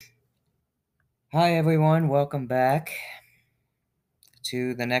Hi, everyone. Welcome back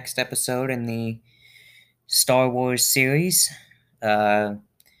to the next episode in the Star Wars series. Uh,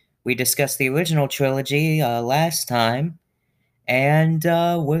 we discussed the original trilogy last time, and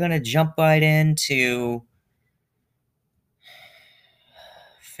we're going to jump right into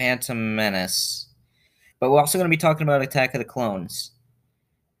Phantom Menace. But we're also going to be talking about Attack of the Clones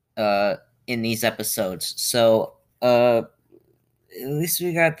uh, in these episodes. So, at least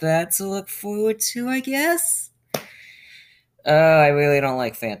we got that to look forward to, I guess. I really don't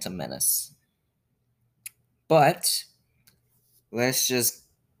like Phantom Menace. But let's just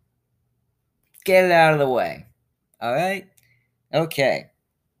get it out of the way. All right? Okay.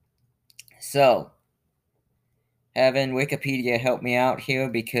 So, having Wikipedia help me out here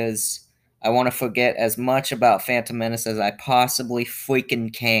because I want to forget as much about Phantom Menace as I possibly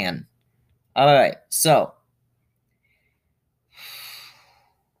freaking can. All right. So,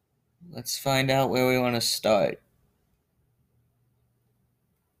 let's find out where we want to start.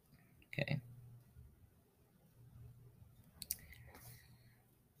 Okay.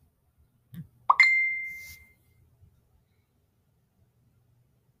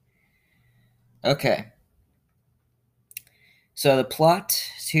 Okay. So, the plot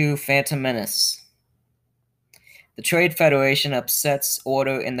to Phantom Menace. The Trade Federation upsets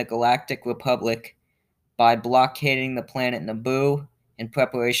order in the Galactic Republic by blockading the planet Naboo in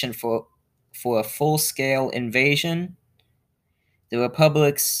preparation for a full-scale invasion. The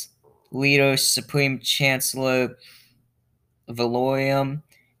Republic's leader, Supreme Chancellor Valorium,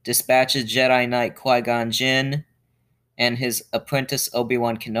 dispatches Jedi Knight Qui-Gon Jinn and his apprentice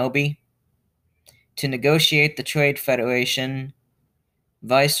Obi-Wan Kenobi. To negotiate the Trade Federation,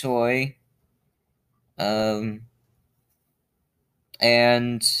 Viceroy and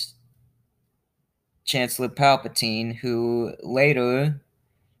Chancellor Palpatine, who later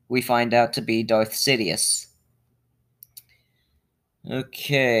we find out to be Darth Sidious.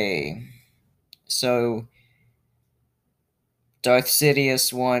 Okay, so Darth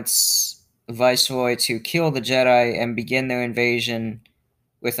Sidious wants Viceroy to kill the Jedi and begin their invasion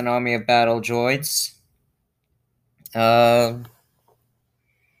with an army of battle droids. Uh,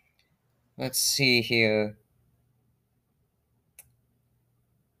 let's see here.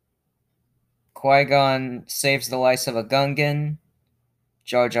 Qui-Gon saves the life of a Gungan,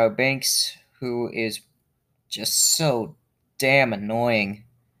 Jar Jar Binks, who is just so damn annoying.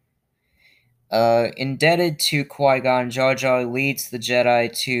 Indebted to Qui-Gon, Jar Jar leads the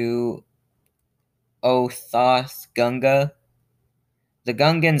Jedi to Othoth Gunga, the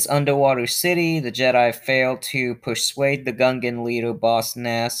Gungan's underwater city. The Jedi fail to persuade the Gungan leader, Boss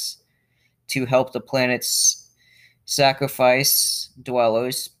Nass, to help the planet's sacrifice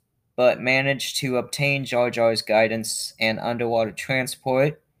dwellers, but manage to obtain Jar Jar's guidance and underwater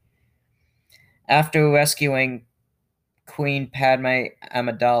transport. After rescuing Queen Padme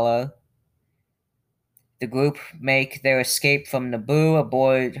Amidala, the group make their escape from Naboo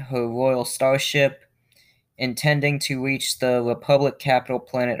aboard her royal starship, intending to reach the Republic capital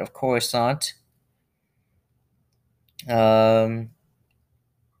planet of Coruscant. Qui-Gon,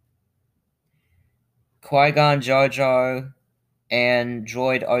 Jar Jar, and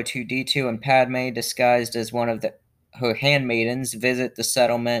droid R2-D2 and Padme, disguised as one of her handmaidens, visit the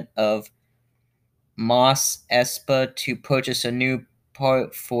settlement of Mos Espa to purchase a new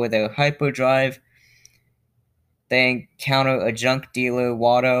part for their hyperdrive. They encounter a junk dealer,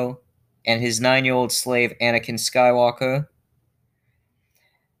 Watto, and his 9-year-old slave, Anakin Skywalker,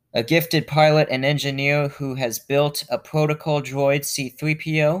 a gifted pilot and engineer who has built a protocol droid,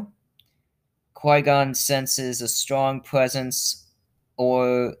 C-3PO. Qui-Gon senses a strong presence,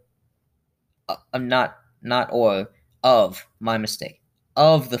 or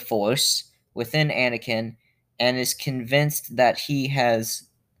of the Force within Anakin, and is convinced that he is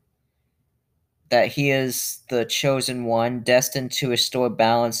the chosen one, destined to restore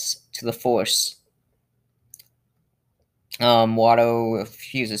balance to the Force. Watto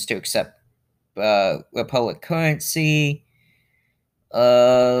refuses to accept Republic currency.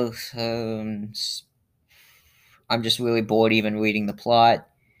 I'm just really bored even reading the plot,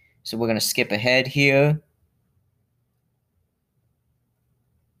 so we're gonna skip ahead here.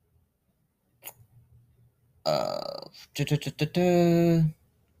 Uh,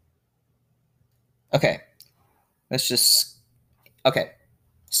 okay, let's just. Okay,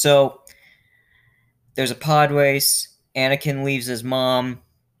 so there's a pod race. Anakin leaves his mom,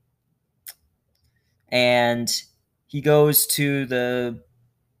 and he goes to the.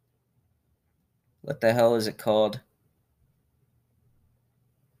 What the hell is it called?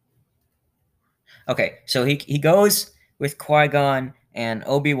 Okay, so he goes with Qui-Gon and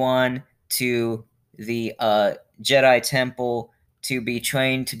Obi-Wan to the Jedi Temple to be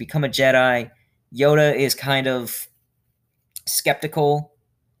trained to become a Jedi. Yoda is kind of skeptical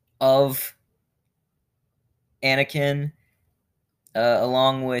of Anakin,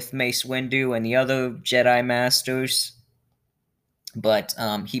 along with Mace Windu and the other Jedi Masters. But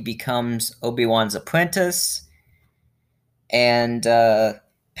he becomes Obi-Wan's apprentice, and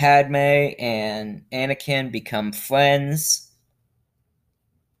Padme and Anakin become friends.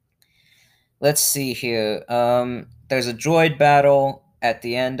 Let's see here. There's a droid battle at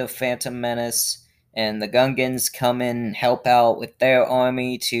the end of Phantom Menace, and the Gungans come in and help out with their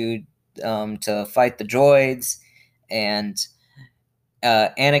army to fight the droids, and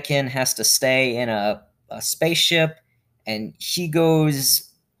Anakin has to stay in a spaceship, and he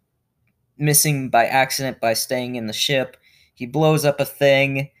goes missing by accident by staying in the ship. He blows up a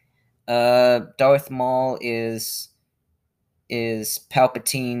thing. Darth Maul is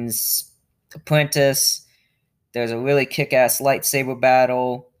Palpatine's apprentice. There's a really kick-ass lightsaber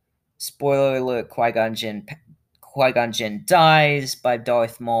battle. Spoiler alert: Qui-Gon Jinn dies by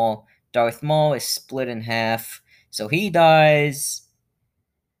Darth Maul. Darth Maul is split in half, so he dies.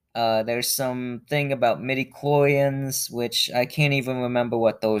 There's some thing about midi-chlorians, which I can't even remember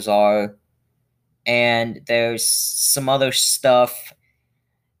what those are. And there's some other stuff.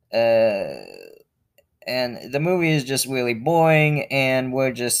 And the movie is just really boring, and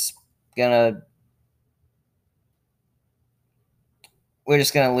we're just gonna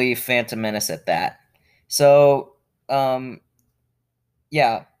leave Phantom Menace at that. So,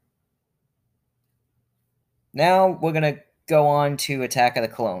 yeah. Now we're gonna go on to Attack of the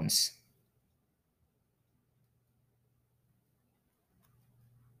Clones.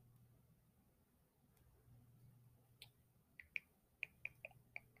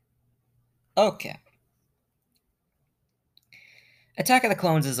 Okay. Attack of the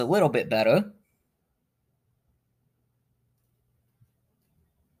Clones is a little bit better.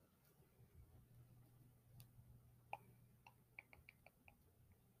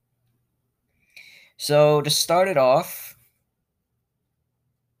 So, to start it off,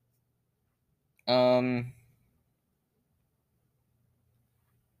 10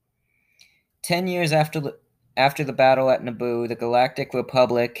 years after the battle at Naboo, the Galactic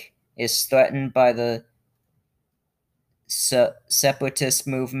Republic is threatened by the separatist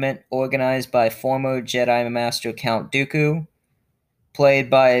movement organized by former Jedi Master Count Dooku, played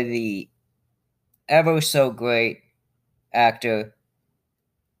by the ever so great actor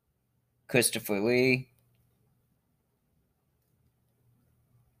Christopher Lee.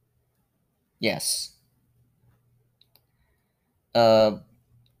 Yes.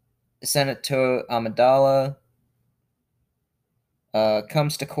 Senator Amidala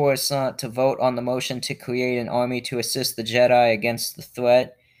comes to Coruscant to vote on the motion to create an army to assist the Jedi against the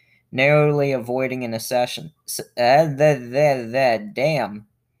threat, narrowly avoiding an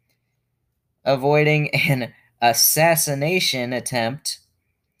assassination attempt.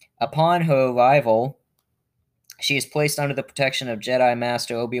 Upon her arrival, she is placed under the protection of Jedi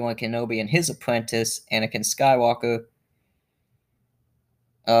Master Obi-Wan Kenobi and his apprentice, Anakin Skywalker.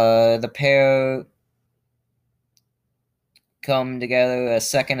 The pair come together a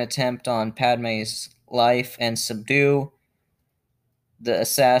second attempt on Padme's life and subdue the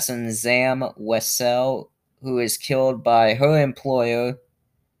assassin Zam Wesell, who is killed by her employer,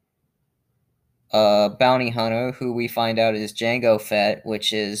 bounty hunter, who we find out is Jango Fett,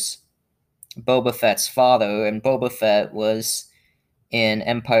 which is Boba Fett's father, and Boba Fett was in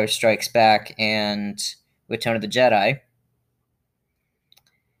Empire Strikes Back and Return of the Jedi.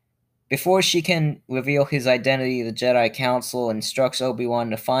 Before she can reveal his identity, the Jedi Council instructs Obi-Wan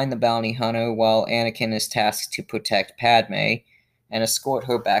to find the bounty hunter while Anakin is tasked to protect Padme and escort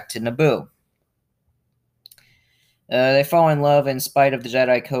her back to Naboo. They fall in love in spite of the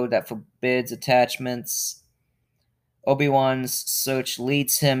Jedi Code that forbids attachments. Obi-Wan's search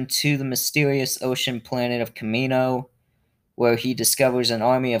leads him to the mysterious ocean planet of Kamino, where he discovers an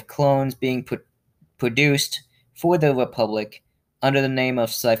army of clones being produced for the Republic under the name of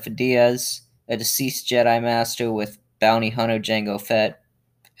Sifo Dyas, a deceased Jedi Master with bounty hunter Jango Fett,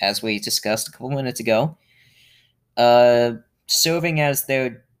 as we discussed a couple minutes ago, serving as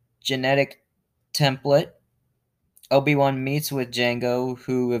their genetic template. Obi-Wan meets with Jango,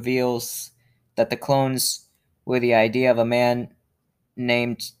 who reveals that the clones were the idea of a man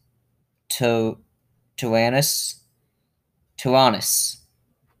named Tyrannus.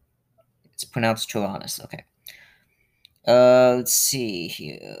 It's pronounced Tyrannus, okay. Let's see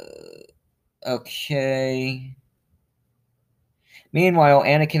here. Okay. Meanwhile,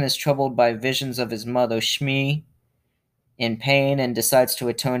 Anakin is troubled by visions of his mother, Shmi, in pain and decides to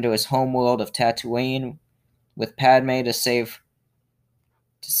return to his homeworld of Tatooine with Padme to save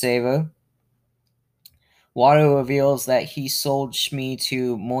her. Watto reveals that he sold Shmi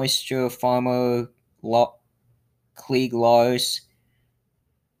to moisture farmer Klieg Lars,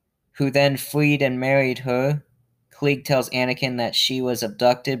 who then freed and married her. Klieg tells Anakin that she was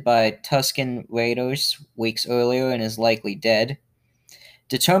abducted by Tusken raiders weeks earlier and is likely dead.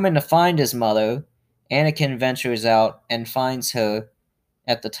 Determined to find his mother, Anakin ventures out and finds her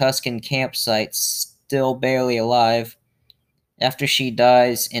at the Tusken campsite, still barely alive. After she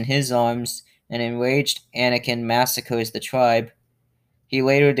dies in his arms, an enraged Anakin massacres the tribe. He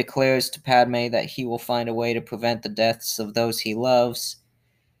later declares to Padme that he will find a way to prevent the deaths of those he loves,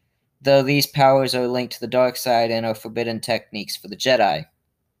 though these powers are linked to the dark side and are forbidden techniques for the Jedi.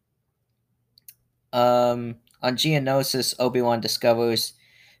 On Geonosis, Obi-Wan discovers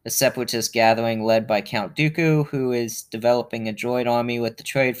a separatist gathering led by Count Dooku, who is developing a droid army with the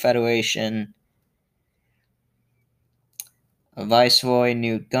Trade Federation. Viceroy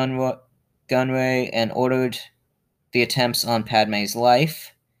Newt Gunray and ordered the attempts on Padme's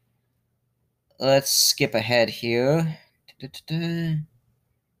life. Let's skip ahead here. Let's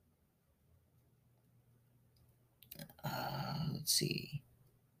see.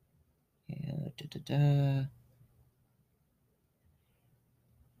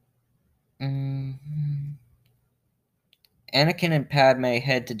 Anakin and Padme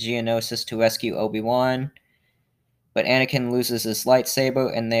head to Geonosis to rescue Obi-Wan, but Anakin loses his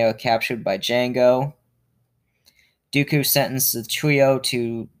lightsaber and they are captured by Jango. Dooku sentences the trio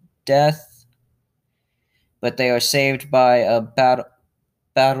to death, but they are saved by a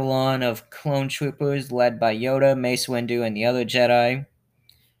battalion of clone troopers led by Yoda, Mace Windu, and the other Jedi.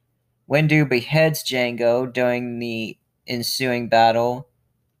 Windu beheads Jango during the ensuing battle.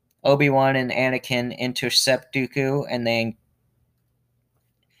 Obi-Wan and Anakin intercept Dooku, and they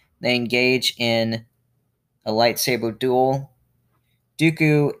engage in a lightsaber duel.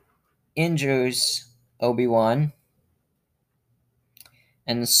 Dooku injures Obi-Wan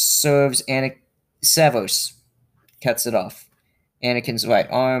and cuts it off, Anakin's right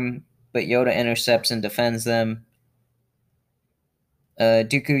arm, but Yoda intercepts and defends them.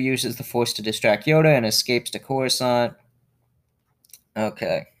 Dooku uses the Force to distract Yoda and escapes to Coruscant.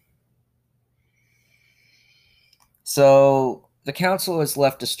 Okay. So, the Council is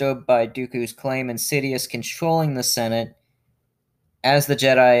left disturbed by Dooku's claim and Sidious controlling the Senate as the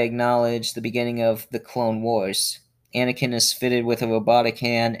Jedi acknowledge the beginning of the Clone Wars. Anakin is fitted with a robotic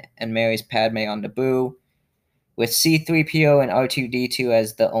hand and marries Padme on Naboo, with C-3PO and R2-D2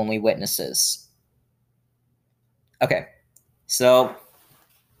 as the only witnesses. Okay, so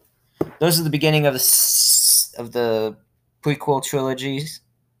those are the beginning of the prequel trilogies.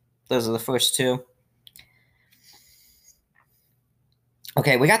 Those are the first two.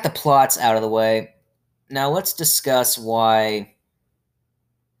 Okay, we got the plots out of the way. Now let's discuss why.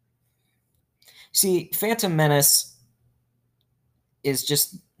 See, Phantom Menace is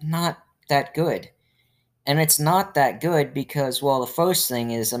just not that good. And it's not that good because, well, the first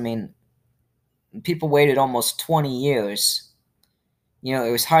thing is, I mean, people waited almost 20 years. You know,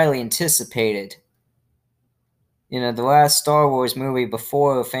 it was highly anticipated. You know, the last Star Wars movie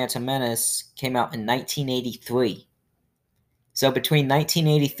before Phantom Menace came out in 1983. So between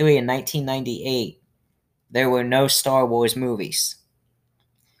 1983 and 1998, there were no Star Wars movies.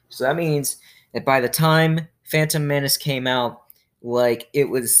 So that means that by the time Phantom Menace came out, it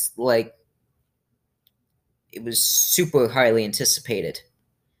was super highly anticipated.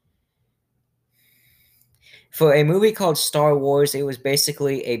 For a movie called Star Wars, it was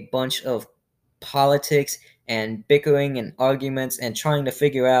basically a bunch of politics and bickering and arguments and trying to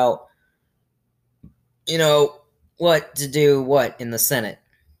figure out, what to do in the Senate.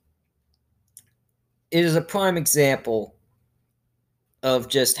 It is a prime example of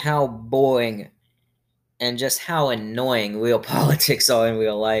just how boring and just how annoying real politics are in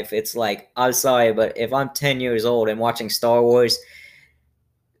real life. It's like, I'm sorry, but if I'm 10 years old and watching Star Wars,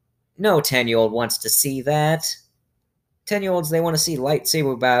 no 10-year-old wants to see that. 10-year-olds, they want to see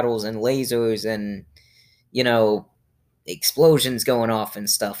lightsaber battles and lasers and, explosions going off and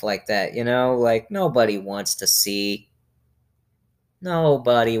stuff like that, nobody wants to see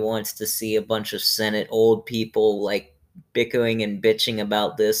a bunch of Senate old people, bickering and bitching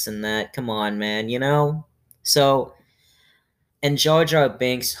about this and that. Come on, man, So, and Jar Jar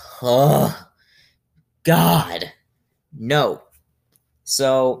Binks, oh, God, no.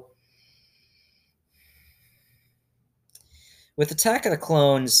 So, with Attack of the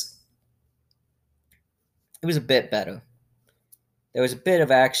Clones, it was a bit better. There was a bit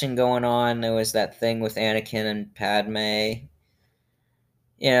of action going on. There was that thing with Anakin and Padme.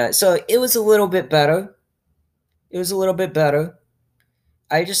 Yeah, so it was a little bit better. It was a little bit better.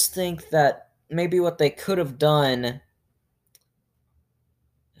 I just think that maybe what they could have done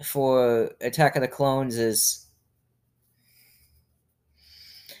for Attack of the Clones is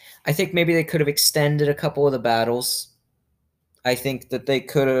I think maybe they could have extended a couple of the battles. I think that they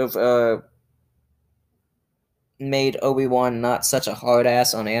could have made Obi-Wan not such a hard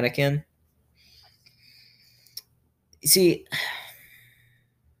ass on Anakin. See,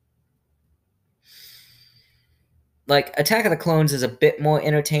 like Attack of the Clones is a bit more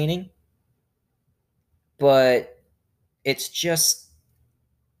entertaining, but it's just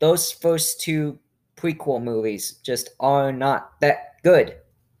those first two prequel movies just are not that good.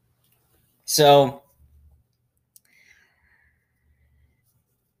 So,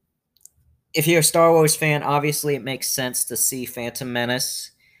 if you're a Star Wars fan, obviously it makes sense to see Phantom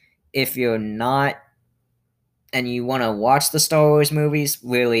Menace. If you're not and you want to watch the Star Wars movies,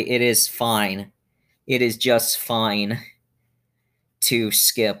 really, it is fine. It is just fine to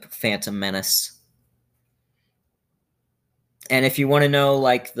skip Phantom Menace. And if you want to know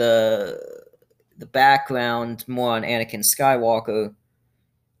like the background more on Anakin Skywalker,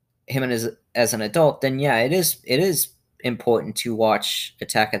 him and as an adult, then yeah, it is important to watch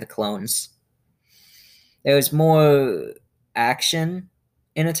Attack of the Clones. There's more action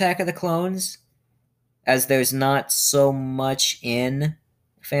in Attack of the Clones, as there's not so much in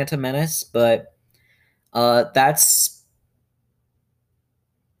Phantom Menace, but that's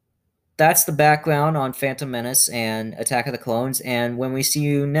the background on Phantom Menace and Attack of the Clones. And when we see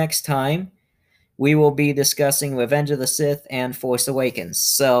you next time, we will be discussing Revenge of the Sith and Force Awakens.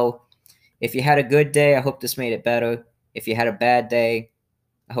 So, if you had a good day, I hope this made it better. If you had a bad day,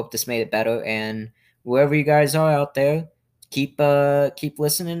 I hope this made it better. And wherever you guys are out there, keep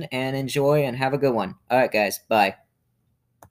listening and enjoy and have a good one. All right, guys. Bye.